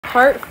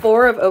Part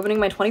 4 of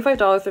opening my $25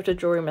 thrifted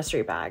jewelry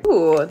mystery bag.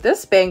 Ooh,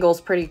 this bangle's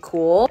pretty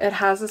cool. It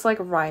has this like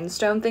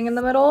rhinestone thing in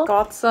the middle.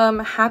 Got some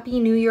Happy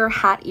New Year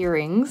hat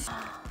earrings.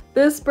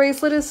 This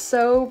bracelet is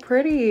so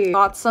pretty.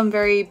 Got some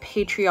very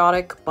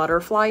patriotic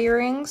butterfly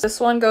earrings.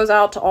 This one goes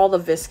out to all the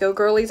Visco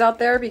girlies out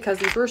there because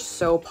these were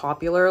so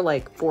popular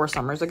like 4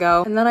 summers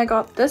ago. And then I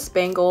got this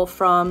bangle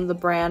from the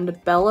brand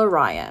Bella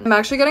Ryan. I'm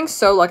actually getting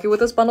so lucky with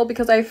this bundle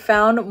because I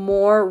found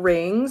more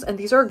rings and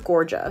these are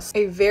gorgeous.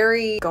 A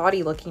very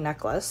gaudy looking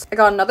necklace. I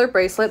got another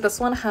bracelet.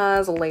 This one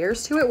has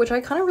layers to it, which I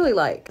kind of really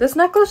like. This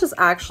necklace is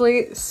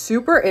actually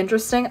super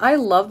interesting. I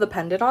love the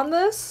pendant on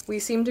this. We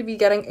seem to be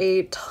getting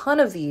a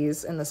ton of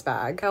these in this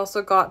bag. I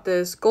also got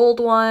this gold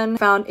one.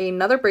 Found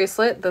another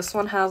bracelet. This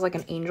one has like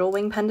an angel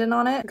wing pendant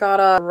on it. Got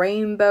a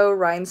rainbow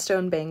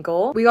rhinestone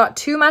bangle. We got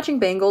 2 matching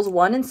bangles,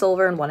 one in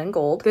silver and one in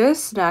gold.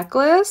 This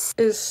necklace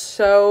is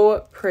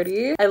so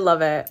pretty. I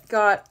love it.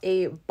 Got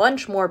a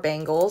bunch more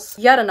bangles.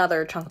 Yet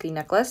another chunky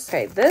necklace.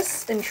 Okay,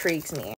 this intrigues me.